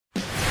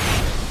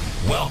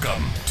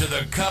Welcome to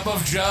the Cup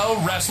of Joe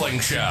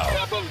Wrestling Show.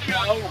 Cup of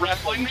Joe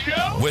Wrestling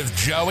Show? With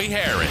Joey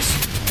Harris.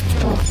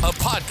 A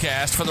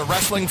podcast for the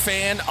wrestling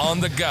fan on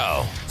the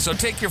go. So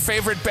take your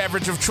favorite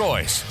beverage of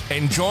choice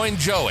and join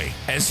Joey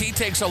as he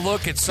takes a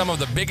look at some of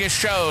the biggest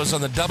shows on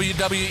the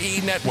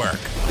WWE Network.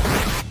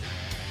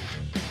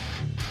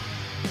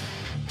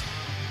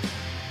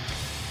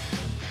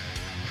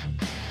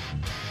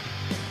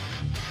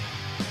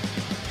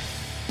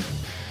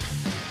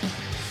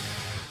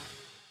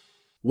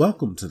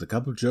 Welcome to the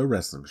Cup of Joe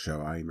Wrestling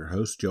Show. I am your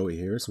host, Joey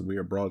Harris, and we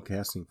are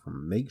broadcasting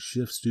from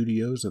makeshift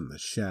studios in the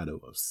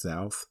shadow of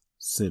South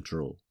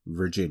Central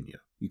Virginia.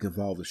 You can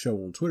follow the show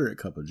on Twitter at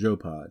Cup of Joe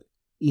Pod.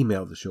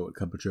 Email the show at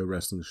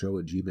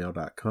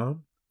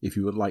cupofjoewrestlingshow@gmail.com. If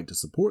you would like to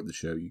support the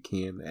show, you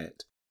can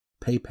at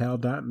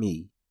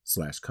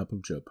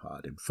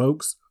paypal.me/cupofjoepod. And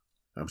folks,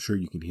 I'm sure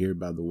you can hear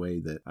by the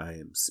way that I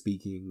am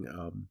speaking,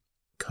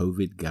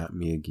 COVID got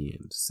me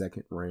again.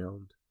 Second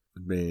round.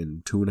 It's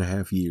been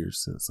 2.5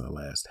 years since I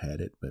last had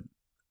it, but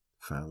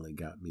finally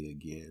got me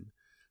again.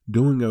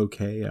 Doing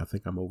okay. I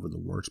think I'm over the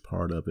worst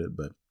part of it,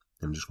 but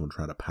I'm just going to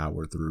try to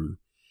power through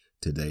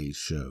today's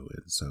show.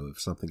 And so if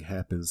something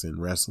happens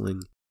in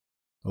wrestling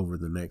over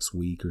the next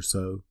week or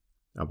so,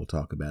 I will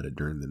talk about it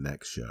during the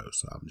next show.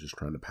 So I'm just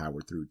trying to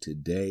power through.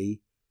 Today,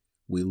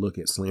 we look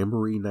at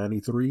Slamboree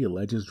 93, a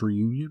Legends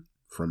reunion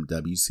from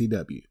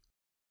WCW.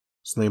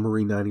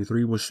 Slamboree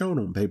 93 was shown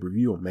on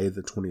pay-per-view on May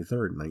the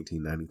 23rd,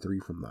 1993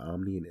 from the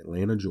Omni in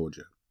Atlanta,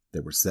 Georgia.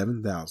 There were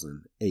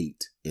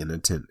 7,008 in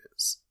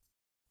attendance.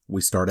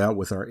 We start out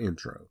with our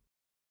intro.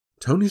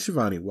 Tony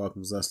Schiavone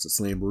welcomes us to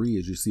Slamboree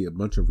as you see a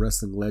bunch of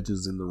wrestling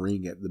legends in the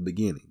ring at the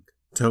beginning.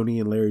 Tony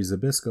and Larry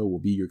Zbyszko will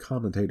be your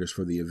commentators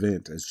for the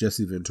event as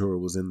Jesse Ventura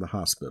was in the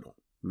hospital.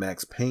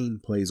 Max Payne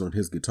plays on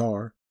his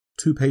guitar.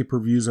 2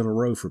 pay-per-views in a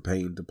row for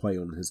Payne to play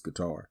on his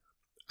guitar.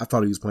 I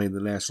thought he was playing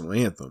the national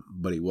anthem,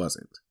 but he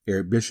wasn't.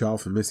 Eric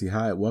Bischoff and Missy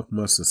Hyatt welcome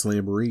us to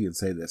Slamboree and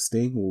say that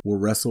Sting will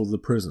wrestle the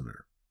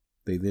prisoner.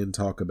 They then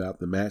talk about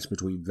the match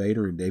between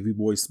Vader and Davey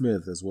Boy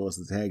Smith, as well as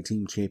the Tag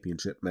Team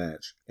Championship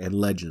match and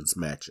Legends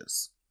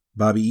matches.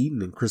 Bobby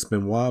Eaton and Chris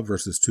Benoit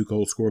versus Too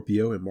Cold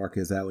Scorpio and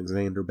Marquez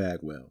Alexander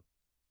Bagwell.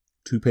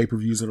 2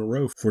 pay-per-views in a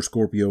row for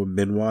Scorpio and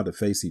Benoit to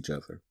face each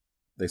other.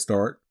 They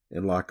start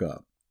and lock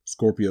up.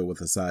 Scorpio with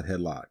a side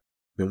headlock.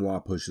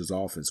 Benoit pushes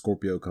off and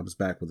Scorpio comes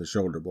back with a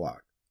shoulder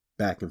block.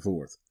 Back and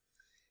forth.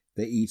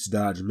 They each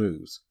dodge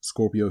moves.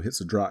 Scorpio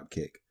hits a drop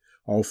kick.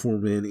 All 4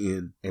 men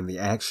in, and the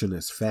action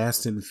is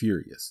fast and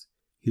furious.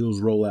 Heels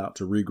roll out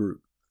to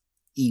regroup.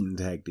 Eaton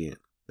tagged in.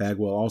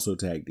 Bagwell also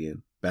tagged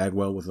in.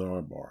 Bagwell with an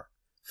armbar.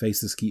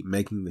 Faces keep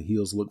making the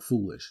heels look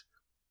foolish.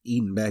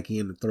 Eaton back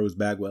in and throws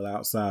Bagwell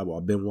outside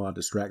while Benoit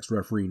distracts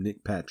referee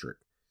Nick Patrick.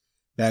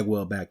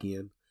 Bagwell back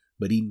in,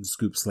 but Eaton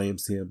scoop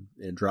slams him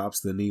and drops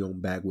the knee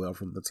on Bagwell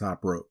from the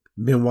top rope.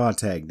 Benoit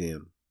tagged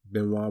in.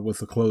 Benoit with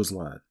a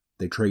clothesline.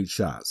 They trade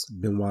shots.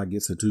 Benoit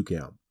gets a 2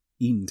 count.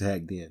 Eaton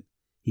tagged in.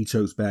 He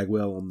chokes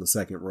Bagwell on the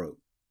second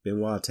rope.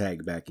 Benoit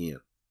tagged back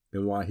in.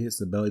 Benoit hits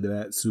the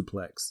belly-to-back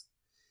suplex.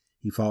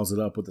 He follows it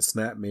up with a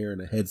snapmare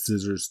and a head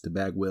scissors to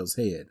Bagwell's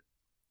head.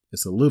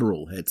 It's a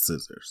literal head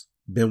scissors.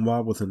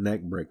 Benoit with a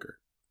neck breaker.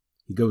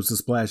 He goes to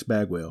splash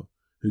Bagwell,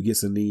 who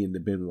gets a knee into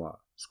Benoit.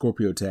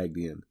 Scorpio tagged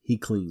in. He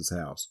cleans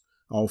house.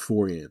 All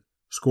 4 in.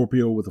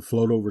 Scorpio with a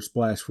float-over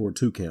splash for a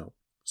 2 count.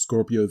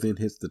 Scorpio then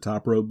hits the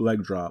top rope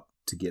leg drop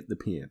to get the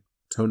pin.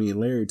 Tony and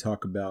Larry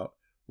talk about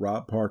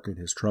Rob Parker and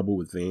his trouble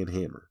with Van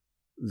Hammer.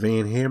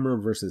 Van Hammer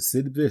versus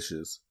Sid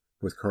Vicious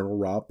with Colonel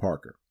Rob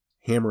Parker.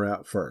 Hammer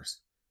out first.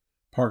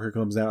 Parker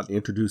comes out to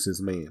introduce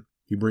his man.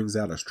 He brings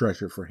out a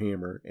stretcher for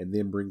Hammer and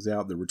then brings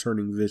out the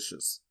returning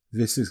Vicious.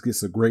 Vicious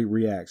gets a great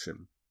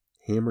reaction.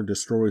 Hammer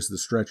destroys the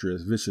stretcher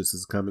as Vicious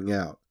is coming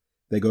out.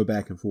 They go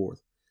back and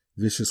forth.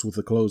 Vicious with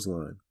a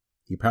clothesline.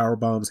 He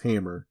powerbombs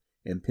Hammer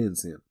and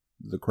pins him.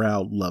 The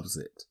crowd loves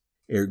it.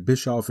 Eric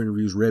Bischoff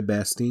interviews Red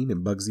Bastien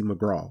and Bugsy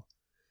McGraw.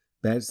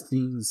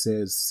 Bastien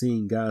says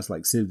seeing guys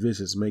like Sid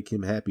Vicious make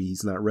him happy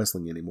he's not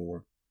wrestling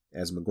anymore,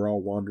 as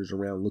McGraw wanders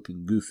around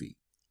looking goofy.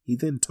 He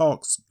then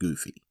talks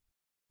goofy.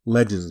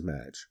 Legends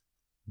match.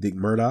 Dick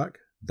Murdoch,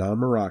 Don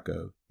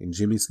Morocco, and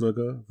Jimmy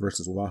Snuka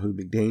versus Wahoo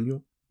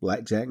McDaniel,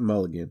 Blackjack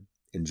Mulligan,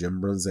 and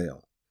Jim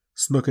Brunzell.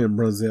 Snuka and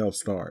Brunzell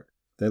start.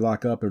 They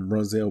lock up and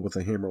Brunzell with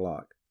a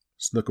hammerlock.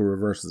 Snuka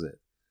reverses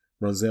it.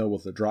 Brunzell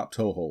with a drop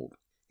toe hold.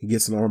 He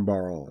gets an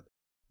armbar on.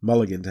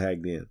 Mulligan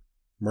tagged in.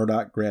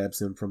 Murdoch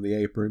grabs him from the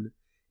apron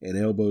and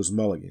elbows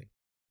Mulligan.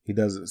 He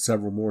does it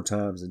several more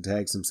times and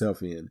tags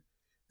himself in.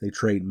 They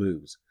trade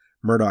moves.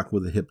 Murdoch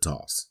with a hip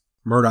toss.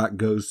 Murdoch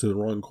goes to the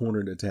wrong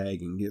corner to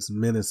tag and gets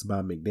menaced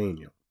by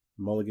McDaniel.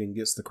 Mulligan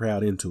gets the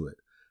crowd into it.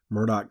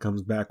 Murdoch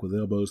comes back with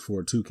elbows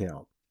for a 2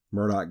 count.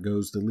 Murdoch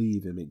goes to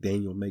leave and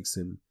McDaniel makes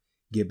him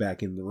get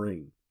back in the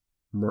ring.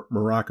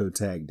 Morocco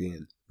tagged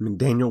in.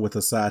 McDaniel with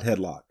a side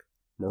headlock.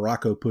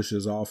 Morocco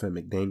pushes off and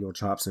McDaniel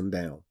chops him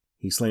down.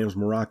 He slams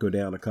Morocco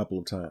down a couple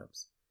of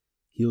times.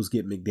 Heels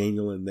get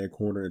McDaniel in their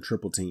corner and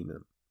triple team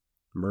him.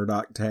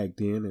 Murdoch tagged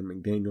in and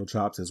McDaniel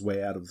chops his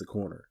way out of the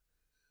corner.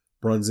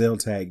 Brunzell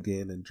tagged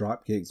in and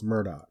drop kicks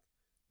Murdoch.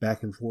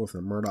 back and forth,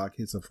 and Murdoch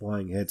hits a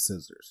flying head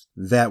scissors.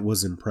 That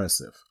was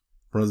impressive.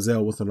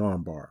 Brunzell with an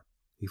armbar.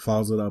 He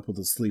follows it up with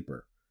a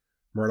sleeper.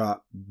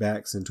 Murdoch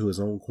backs into his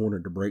own corner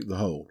to break the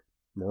hold.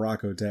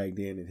 Morocco tagged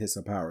in and hits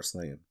a power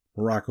slam.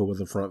 Morocco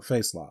with a front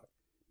face lock.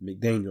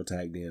 McDaniel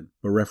tagged in,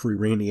 but referee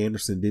Randy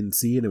Anderson didn't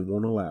see it and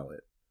won't allow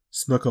it.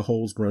 Snuka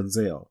holds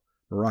Brunzell.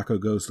 Morocco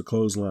goes to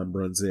clothesline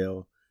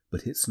Brunzell,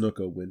 but hits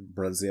Snuka when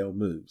Brunzell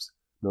moves.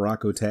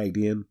 Morocco tagged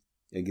in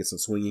and gets a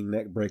swinging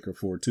neck breaker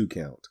for a 2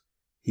 count.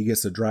 He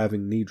gets a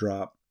driving knee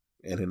drop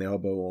and an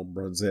elbow on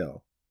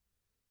Brunzell.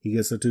 He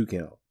gets a 2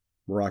 count.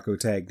 Morocco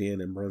tagged in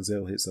and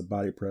Brunzell hits a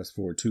body press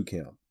for a 2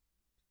 count.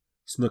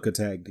 Snuka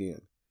tagged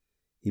in.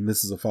 He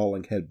misses a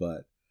falling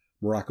headbutt.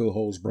 Morocco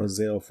holds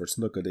Brunzell for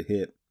Snuka to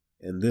hit,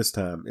 and this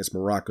time it's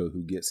Morocco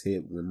who gets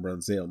hit when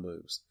Brunzell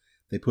moves.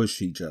 They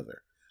push each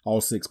other,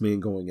 all 6 men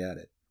going at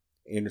it.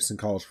 Anderson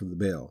calls for the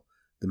bell.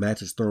 The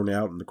match is thrown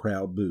out and the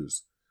crowd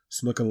boos.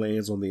 Snuka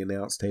lands on the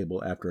announce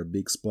table after a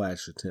big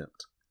splash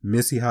attempt.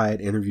 Missy Hyatt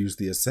interviews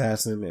the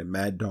Assassin and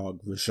Mad Dog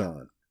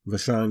Vachon.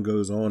 Vachon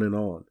goes on and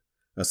on.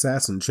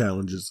 Assassin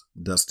challenges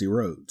Dusty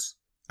Rhodes.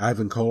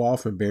 Ivan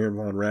Koloff and Baron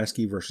Von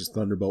Raschke versus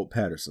Thunderbolt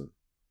Patterson.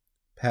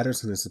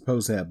 Patterson is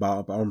supposed to have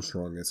Bob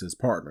Armstrong as his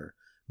partner,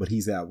 but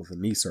he's out with a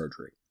knee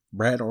surgery.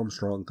 Brad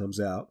Armstrong comes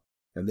out,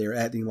 and they're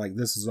acting like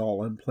this is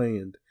all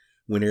unplanned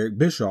when Eric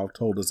Bischoff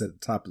told us at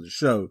the top of the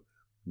show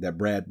that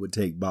Brad would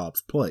take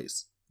Bob's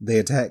place. They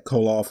attack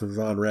Koloff and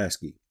Von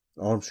Raschke.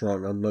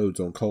 Armstrong unloads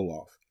on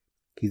Koloff.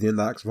 He then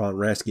knocks Von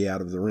Raschke out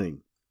of the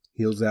ring.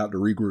 Heels out to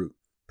regroup.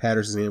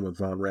 Patterson in with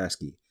Von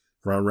Raschke.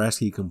 Von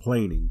Raschke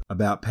complaining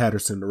about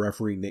Patterson to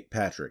referee Nick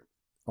Patrick.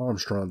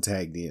 Armstrong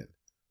tagged in.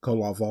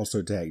 Koloff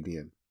also tagged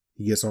in.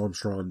 He gets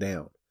Armstrong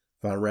down.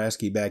 Von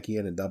Raschke back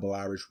in and double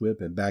Irish whip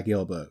and back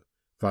elbow.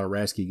 Von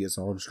Raschke gets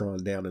Armstrong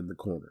down in the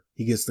corner.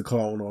 He gets the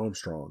claw on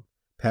Armstrong.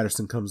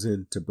 Patterson comes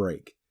in to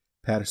break.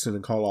 Patterson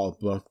and Koloff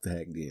both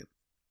tagged in.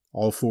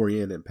 All 4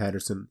 in, and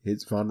Patterson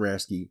hits Von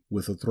Raschke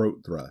with a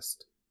throat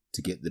thrust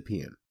to get the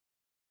pin.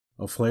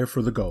 A Flair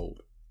for the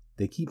gold.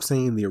 They keep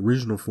saying the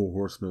original Four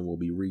Horsemen will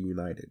be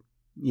reunited.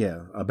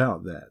 Yeah,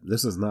 about that.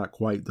 This is not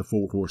quite the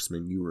Four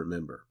Horsemen you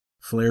remember.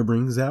 Flair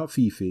brings out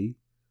Fifi.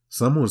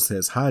 Someone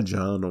says hi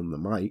John on the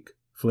mic.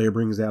 Flair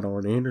brings out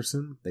Arn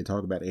Anderson. They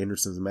talk about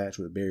Anderson's match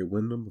with Barry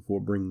Windham before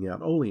bringing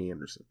out Ole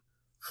Anderson.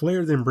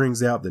 Flair then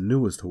brings out the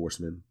newest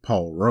horseman,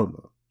 Paul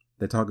Roma.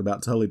 They talk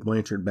about Tully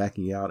Blanchard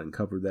backing out and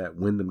cover that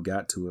Windham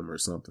got to him or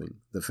something.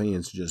 The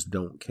fans just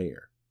don't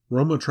care.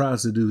 Roma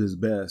tries to do his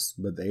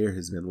best, but the air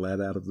has been let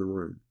out of the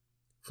room.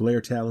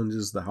 Flair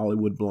challenges the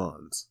Hollywood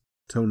Blondes.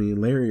 Tony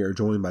and Larry are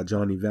joined by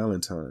Johnny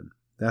Valentine.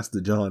 That's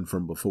the John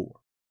from before.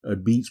 A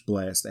Beach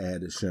Blast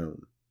ad is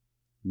shown.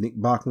 Nick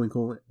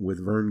Bockwinkel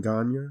with Vern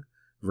Gagne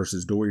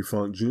versus Dory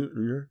Funk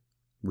Jr.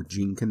 with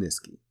Gene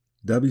Kiniski.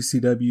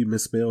 WCW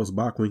misspells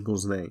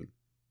Bockwinkel's name.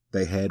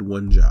 They had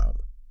one job.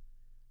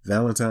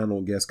 Valentine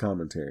on guest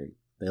commentary.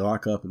 They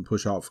lock up and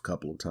push off a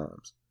couple of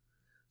times.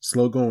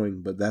 Slow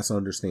going, but that's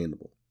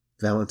understandable.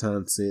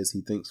 Valentine says he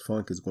thinks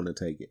Funk is going to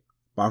take it.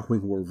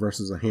 Bockwinkel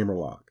reverses a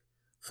hammerlock.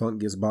 Funk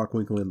gets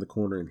Bockwinkel in the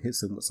corner and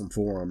hits him with some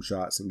forearm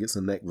shots and gets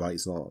a neck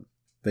vice on.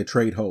 They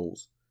trade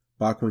holds.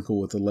 Bockwinkel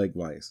with a leg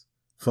vice.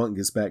 Funk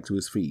gets back to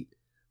his feet.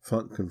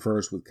 Funk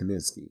confers with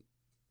Kiniski.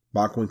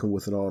 Bockwinkel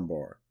with an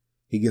armbar.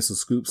 He gets a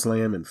scoop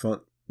slam and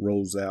Funk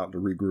rolls out to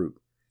regroup.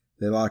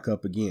 They lock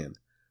up again.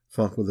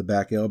 Funk with a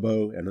back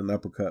elbow and an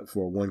uppercut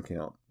for a 1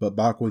 count, but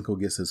Bockwinkel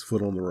gets his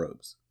foot on the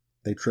ropes.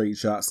 They trade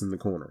shots in the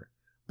corner.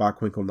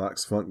 Bockwinkel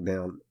knocks Funk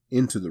down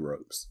into the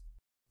ropes.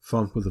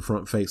 Funk with a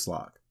front face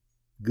lock.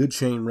 Good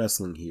chain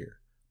wrestling here.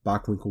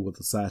 Bockwinkel with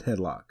a side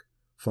headlock.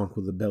 Funk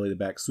with a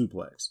belly-to-back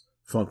suplex.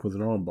 Funk with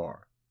an armbar.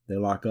 They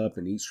lock up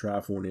and each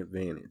try for an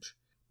advantage.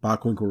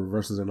 Bockwinkel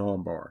reverses an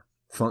armbar.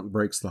 Funk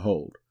breaks the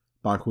hold.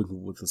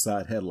 Bockwinkel with a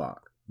side headlock.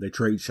 They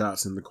trade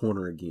shots in the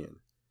corner again.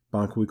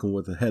 Bockwinkel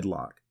with a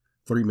headlock.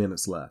 3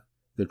 minutes left.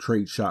 They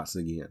trade shots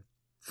again.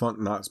 Funk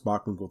knocks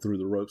Bockwinkel through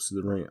the ropes to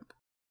the ramp.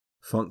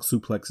 Funk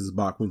suplexes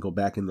Bockwinkel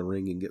back in the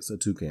ring and gets a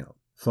 2 count.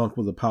 Funk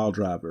with a pile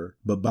driver,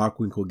 but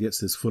Bockwinkel gets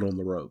his foot on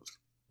the ropes.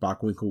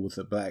 Bockwinkel with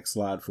a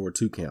backslide for a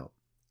 2 count.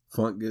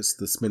 Funk gets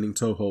the spinning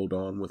toe hold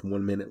on with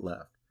 1 minute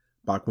left.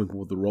 Bockwinkel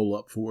with a roll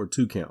up for a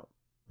 2 count.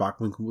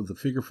 Bockwinkel with a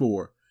figure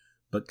 4,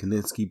 but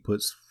Kiniski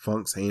puts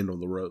Funk's hand on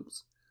the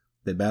ropes.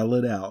 They battle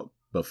it out,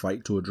 but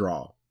fight to a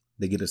draw.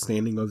 They get a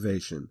standing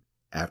ovation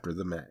after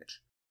the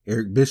match.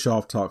 Eric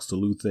Bischoff talks to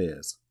Lou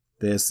Thez.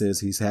 Thez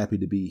says he's happy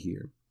to be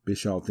here.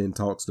 Bischoff then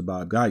talks to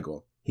Bob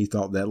Geigel. He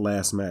thought that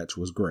last match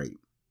was great.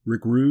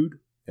 Rick Rude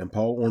and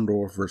Paul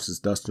Orndorff versus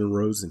Dustin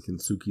Rhodes and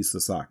Kensuke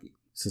Sasaki.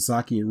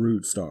 Sasaki and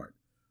Rude start.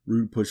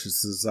 Rude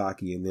pushes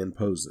Sasaki and then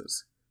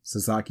poses.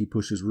 Sasaki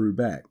pushes Rude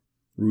back.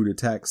 Rude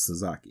attacks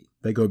Sasaki.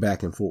 They go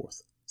back and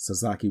forth.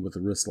 Sasaki with a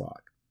wrist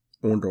lock.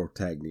 Orndorff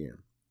tagged in.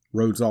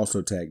 Rhodes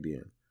also tagged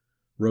in.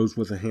 Rhodes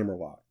with a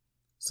hammerlock.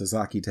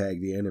 Sasaki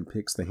tagged in and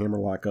picks the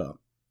hammerlock up.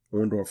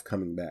 Orndorff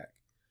coming back.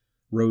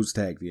 Rhodes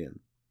tagged in.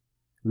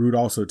 Rude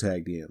also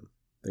tagged in.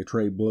 They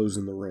trade blows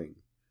in the ring.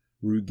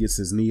 Rude gets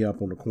his knee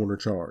up on a corner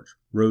charge.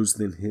 Rhodes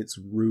then hits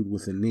Rude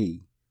with a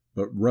knee,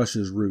 but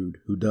rushes Rude,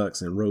 who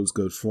ducks, and Rhodes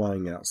goes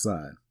flying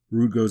outside.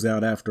 Rude goes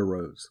out after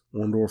Rhodes.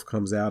 Orndorff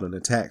comes out and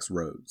attacks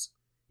Rhodes.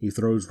 He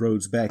throws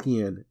Rhodes back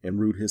in, and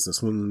Rude hits a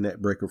swinging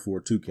net breaker for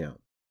a 2 count.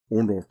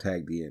 Orndorff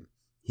tagged in.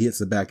 He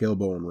hits a back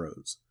elbow on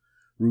Rhodes.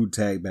 Rude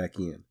tagged back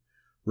in.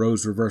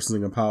 Rhodes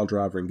reversing a pile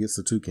driver and gets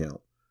a 2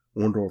 count.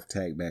 Orndorff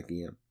tagged back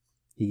in.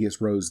 He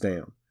gets Rhodes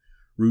down.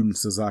 Rude and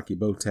Sasaki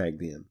both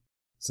tagged in.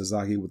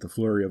 Sasaki with a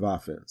flurry of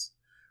offense.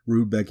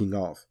 Rude backing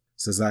off.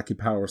 Sasaki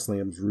power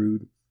slams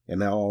Rude, and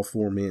now all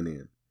 4 men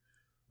in.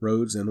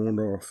 Rhodes and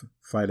Orndorff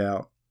fight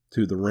out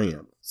to the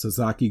ramp.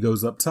 Sasaki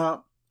goes up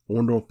top.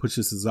 Orndorff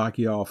pushes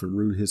Sasaki off, and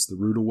Rude hits the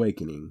Rude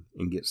Awakening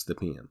and gets the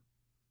pin.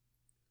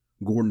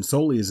 Gordon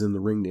Solie is in the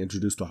ring to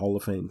introduce the Hall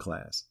of Fame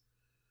class.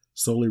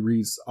 Solie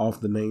reads off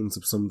the names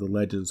of some of the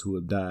legends who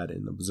have died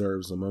and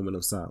observes a moment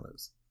of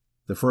silence.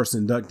 The first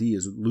inductee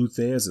is Lou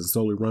Thesz, and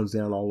Solie runs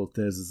down all of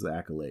Thesz's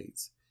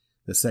accolades.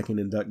 The second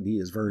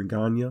inductee is Vern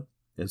Gagne,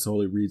 and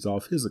Solie reads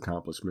off his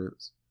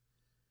accomplishments.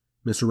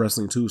 Mr.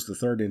 Wrestling 2 is the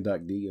third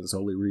inductee, and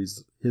Solie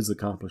reads his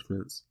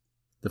accomplishments.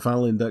 The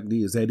final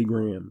inductee is Eddie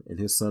Graham, and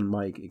his son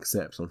Mike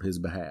accepts on his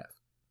behalf.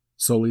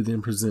 Solie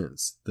then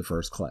presents the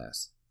first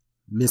class.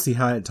 Missy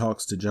Hyatt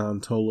talks to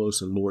John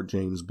Tolos and Lord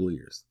James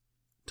Blears.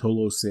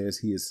 Tolos says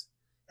he is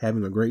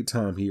having a great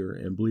time here,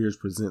 and Blears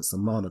presents a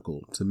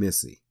monocle to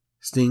Missy.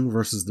 Sting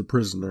versus the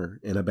Prisoner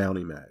in a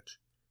bounty match.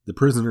 The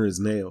Prisoner is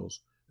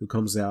Nails, who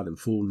comes out in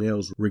full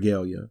Nails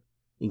regalia,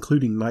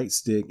 including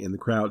Nightstick, and the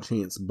crowd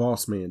chants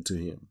 "Boss Man" to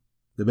him.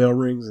 The bell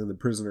rings and the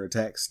Prisoner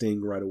attacks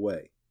Sting right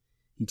away.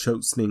 He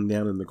chokes Sting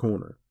down in the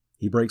corner.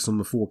 He breaks on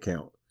the 4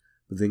 count,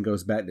 but then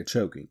goes back to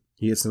choking.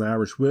 He hits an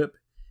Irish whip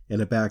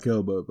and a back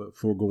elbow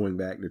before going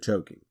back to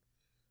choking.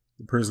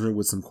 The Prisoner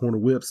with some corner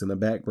whips and a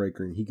backbreaker,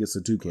 and he gets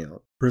a 2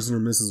 count. Prisoner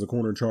misses a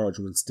corner charge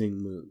when Sting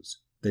moves.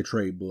 They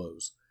trade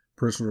blows.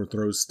 Prisoner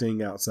throws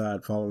Sting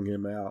outside, following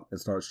him out, and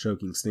starts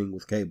choking Sting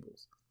with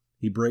cables.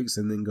 He breaks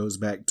and then goes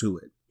back to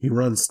it. He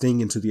runs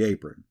Sting into the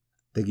apron.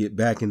 They get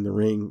back in the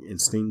ring, and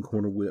Sting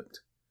corner whipped.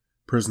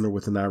 Prisoner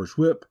with an Irish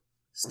whip.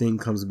 Sting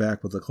comes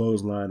back with a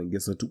clothesline and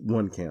gets a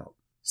 1 count.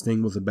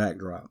 Sting with a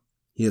backdrop.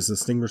 He hits a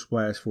Stinger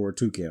Splash for a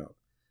 2 count.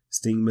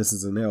 Sting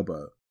misses an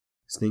elbow.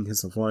 Sting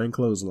hits a flying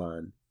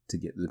clothesline to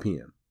get the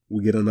pin.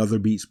 We get another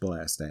Beach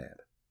Blast ad.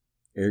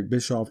 Eric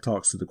Bischoff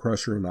talks to the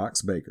Crusher and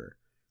Ox Baker.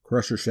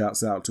 Crusher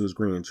shouts out to his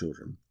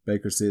grandchildren.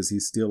 Baker says he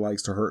still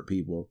likes to hurt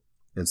people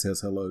and says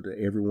hello to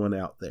everyone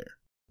out there.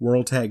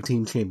 World Tag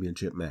Team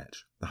Championship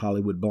match. The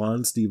Hollywood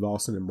Blondes, Steve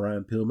Austin and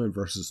Brian Pillman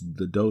versus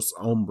the Dos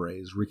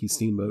Hombres, Ricky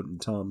Steamboat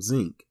and Tom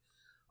Zink,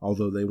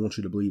 although they want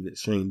you to believe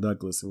it's Shane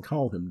Douglas and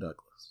call him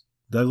Douglas.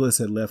 Douglas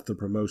had left the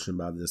promotion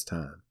by this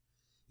time.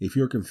 If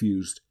you're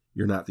confused,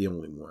 you're not the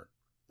only one.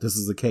 This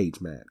is a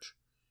cage match.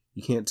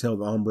 You can't tell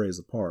the Hombres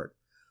apart,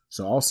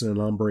 so Austin and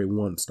Hombre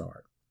 1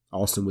 start.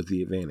 Austin with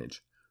the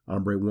advantage.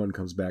 Hombre 1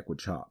 comes back with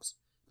chops.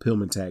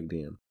 Pillman tagged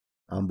in.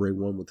 Hombre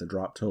 1 with a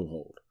drop toe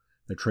hold.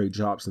 They trade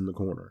chops in the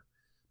corner.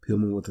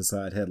 Pillman with a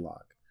side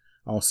headlock.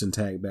 Austin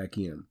tagged back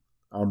in.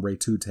 Hombre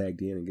 2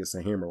 tagged in and gets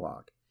a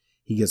hammerlock.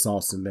 He gets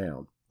Austin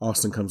down.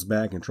 Austin comes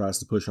back and tries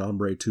to push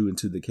Hombre 2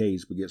 into the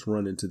cage, but gets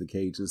run into the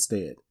cage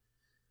instead.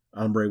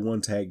 Hombre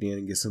 1 tagged in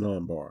and gets an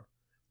armbar.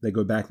 They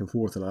go back and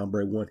forth, and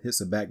Hombre 1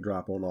 hits a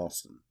backdrop on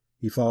Austin.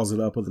 He follows it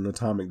up with an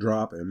atomic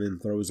drop and then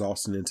throws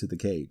Austin into the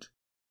cage.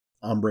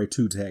 Hombre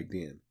 2 tagged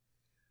in.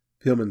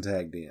 Pillman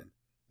tagged in.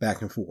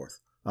 Back and forth.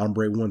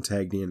 Hombre 1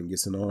 tagged in and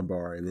gets an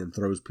armbar and then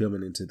throws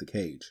Pillman into the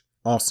cage.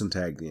 Austin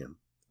tagged in.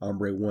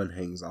 Hombre 1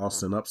 hangs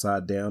Austin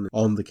upside down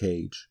on the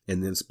cage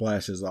and then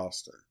splashes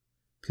Austin.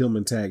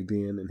 Pillman tagged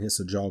in and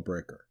hits a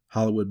jawbreaker.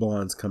 Hollywood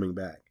Blondes coming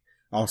back.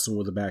 Austin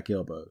with a back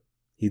elbow.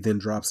 He then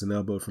drops an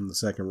elbow from the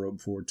second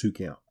rope for a 2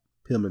 count.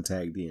 Pillman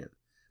tagged in.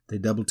 They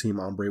double team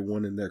Hombre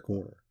 1 in their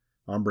corner.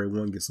 Hombre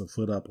 1 gets a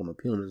foot up on a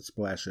Pillman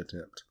splash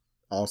attempt.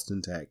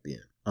 Austin tagged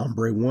in.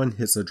 Hombre 1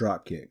 hits a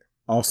drop kick.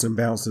 Austin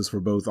bounces for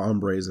both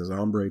Hombres as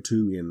Hombre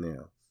 2 in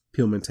now.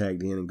 Pillman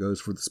tagged in and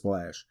goes for the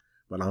splash,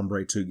 but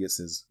Hombre 2 gets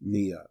his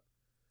knee up.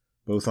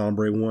 Both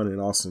Hombre 1 and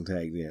Austin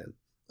tagged in.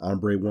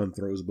 Hombre 1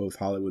 throws both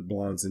Hollywood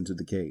Blondes into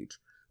the cage.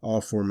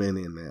 All 4 men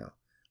in now.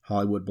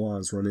 Hollywood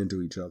Blondes run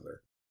into each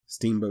other.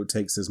 Steamboat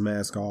takes his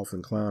mask off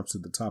and climbs to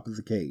the top of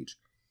the cage.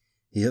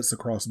 He hits a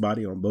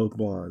crossbody on both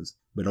Blondes,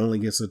 but only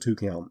gets a 2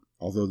 count,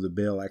 although the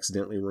bell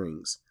accidentally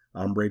rings.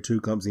 Hombre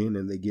 2 comes in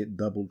and they get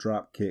double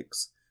drop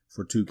kicks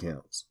for 2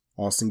 counts.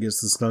 Austin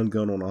gets the stun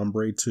gun on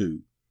Hombre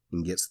 2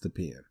 and gets the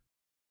pin.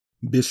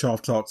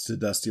 Bischoff talks to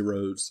Dusty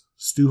Rhodes,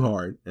 Stu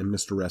Hart, and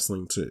Mr.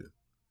 Wrestling 2.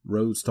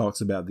 Rhodes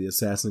talks about the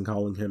assassin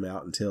calling him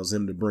out and tells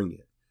him to bring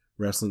it.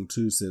 Wrestling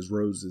 2 says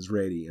Rhodes is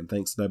ready and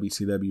thanks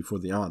WCW for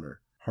the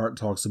honor. Hart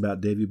talks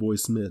about Davey Boy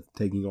Smith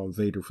taking on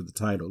Vader for the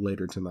title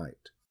later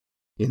tonight.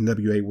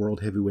 NWA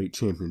World Heavyweight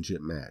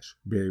Championship match.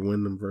 Barry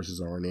Windham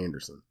versus Arn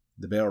Anderson.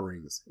 The bell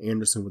rings.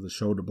 Anderson with a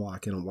shoulder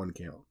block and a 1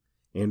 count.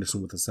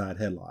 Anderson with a side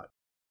headlock.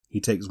 He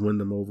takes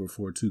Windham over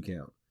for a 2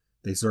 count.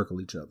 They circle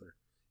each other.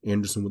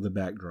 Anderson with a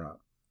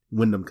backdrop.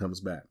 Windham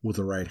comes back with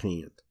a right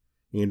hand.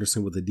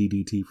 Anderson with a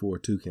DDT for a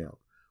 2 count.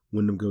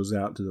 Wyndham goes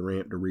out to the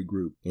ramp to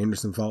regroup.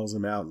 Anderson follows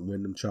him out and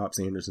Wyndham chops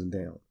Anderson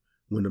down.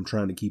 Wyndham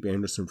trying to keep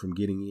Anderson from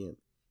getting in.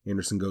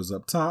 Anderson goes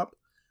up top,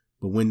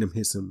 but Wyndham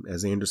hits him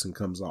as Anderson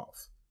comes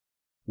off.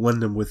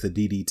 Wyndham with the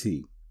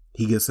DDT.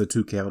 He gets a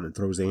 2 count and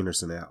throws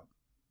Anderson out.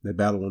 They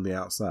battle on the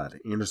outside.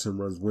 Anderson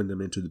runs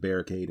Wyndham into the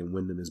barricade and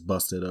Wyndham is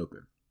busted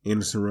open.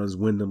 Anderson runs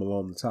Wyndham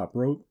along the top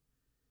rope.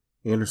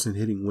 Anderson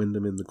hitting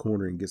Wyndham in the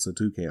corner and gets a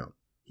 2 count.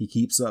 He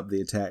keeps up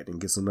the attack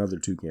and gets another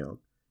 2 count.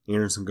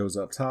 Anderson goes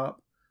up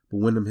top, but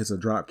Wyndham hits a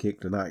drop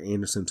kick to knock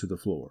Anderson to the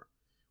floor.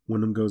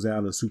 Wyndham goes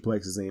out and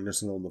suplexes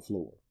Anderson on the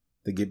floor.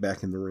 They get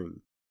back in the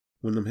ring.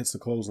 Wyndham hits a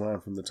clothesline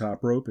from the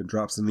top rope and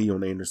drops a knee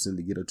on Anderson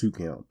to get a 2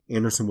 count.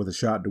 Anderson with a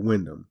shot to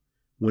Wyndham.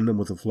 Wyndham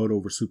with a float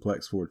over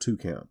suplex for a 2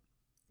 count.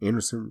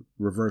 Anderson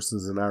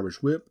reverses an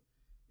Irish whip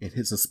and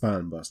hits a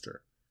spine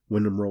buster.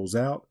 Wyndham rolls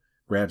out,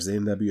 grabs the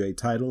NWA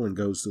title and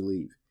goes to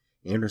leave.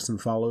 Anderson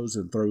follows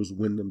and throws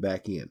Wyndham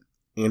back in.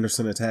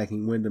 Anderson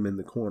attacking Wyndham in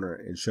the corner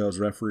and shoves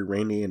referee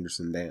Randy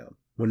Anderson down.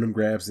 Wyndham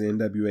grabs the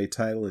NWA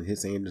title and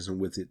hits Anderson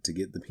with it to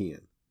get the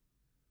pin.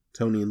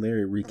 Tony and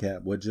Larry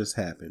recap what just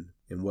happened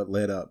and what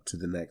led up to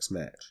the next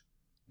match.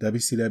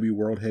 WCW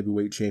World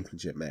Heavyweight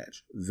Championship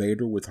match.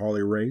 Vader with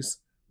Harley Race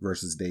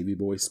versus Davey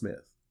Boy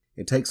Smith.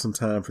 It takes some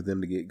time for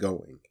them to get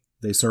going.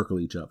 They circle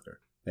each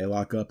other. They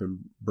lock up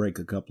and break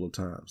a couple of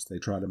times. They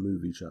try to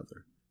move each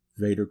other.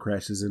 Vader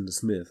crashes into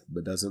Smith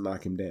but doesn't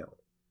knock him down.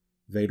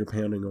 Vader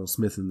pounding on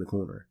Smith in the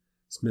corner.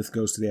 Smith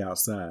goes to the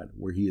outside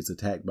where he is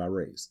attacked by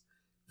Race.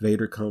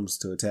 Vader comes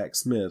to attack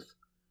Smith,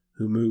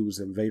 who moves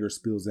and Vader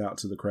spills out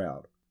to the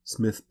crowd.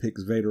 Smith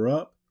picks Vader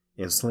up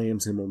and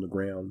slams him on the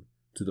ground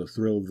to the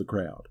thrill of the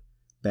crowd.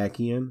 Back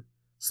in,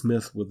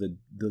 Smith with a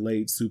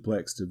delayed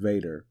suplex to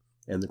Vader,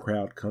 and the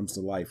crowd comes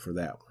to life for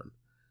that one.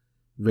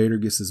 Vader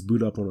gets his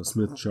boot up on a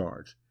Smith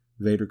charge.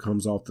 Vader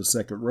comes off the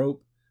second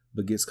rope,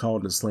 but gets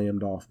caught and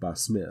slammed off by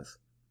Smith.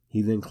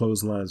 He then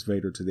clotheslines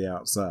Vader to the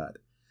outside.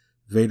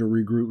 Vader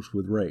regroups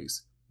with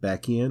Race.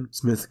 Back in,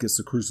 Smith gets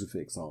a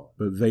crucifix on,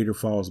 but Vader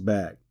falls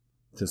back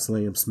to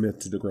slam Smith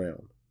to the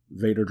ground.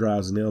 Vader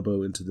drives an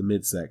elbow into the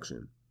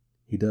midsection.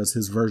 He does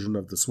his version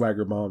of the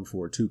Swagger Bomb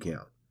for a 2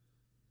 count.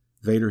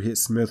 Vader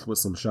hits Smith with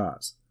some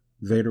shots.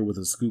 Vader with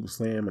a scoop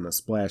slam and a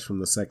splash from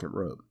the second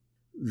rope.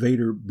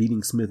 Vader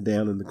beating Smith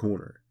down in the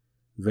corner.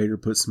 Vader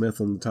puts Smith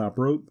on the top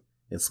rope,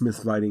 and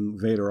Smith fighting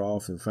Vader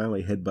off and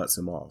finally headbutts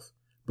him off.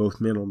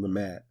 Both men on the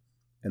mat,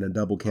 and a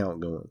double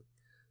count going.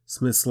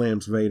 Smith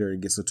slams Vader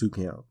and gets a 2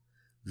 count.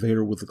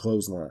 Vader with a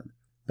clothesline.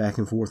 Back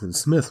and forth and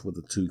Smith with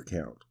a 2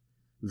 count.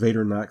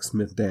 Vader knocks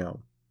Smith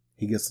down.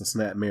 He gets the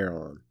snapmare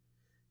on.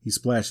 He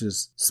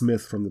splashes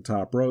Smith from the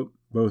top rope,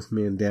 both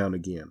men down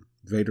again.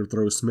 Vader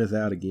throws Smith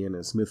out again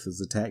and Smith is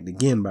attacked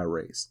again by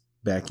Race.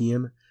 Back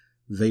in,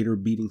 Vader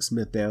beating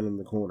Smith down in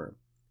the corner.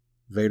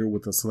 Vader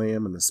with a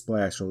slam and a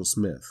splash on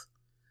Smith.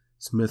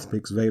 Smith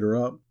picks Vader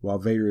up while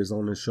Vader is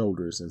on his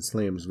shoulders and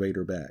slams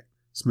Vader back.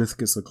 Smith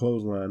gets a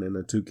clothesline and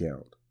a 2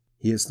 count.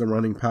 He hits the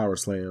running power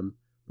slam,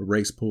 but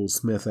Race pulls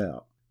Smith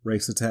out.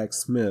 Race attacks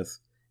Smith,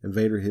 and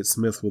Vader hits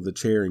Smith with a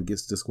chair and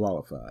gets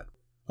disqualified.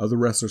 Other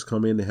wrestlers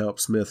come in to help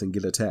Smith and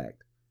get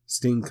attacked.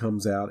 Sting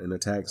comes out and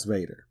attacks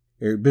Vader.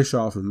 Eric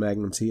Bischoff and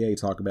Magnum TA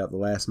talk about the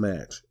last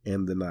match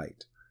and the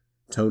night.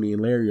 Tony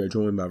and Larry are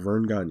joined by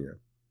Vern Gagne.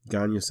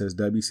 Gagne says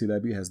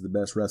WCW has the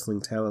best wrestling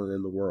talent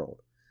in the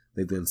world.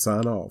 They then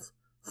sign off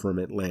from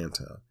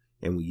Atlanta,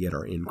 and we get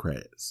our end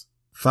credits.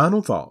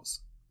 Final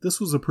thoughts. This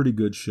was a pretty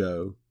good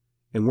show,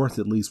 and worth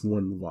at least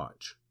one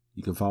watch.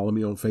 You can follow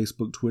me on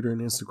Facebook, Twitter,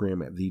 and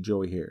Instagram at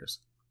TheJoeyHarris.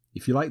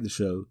 If you like the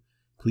show,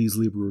 please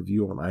leave a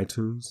review on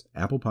iTunes,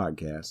 Apple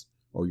Podcasts,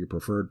 or your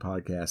preferred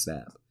podcast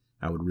app.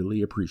 I would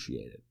really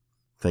appreciate it.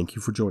 Thank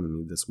you for joining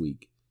me this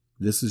week.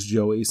 This is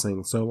Joey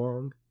saying so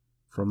long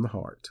from the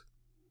heart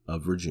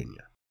of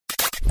Virginia.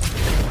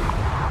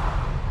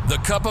 The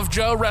Cup of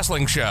Joe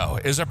Wrestling Show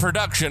is a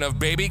production of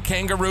Baby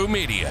Kangaroo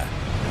Media.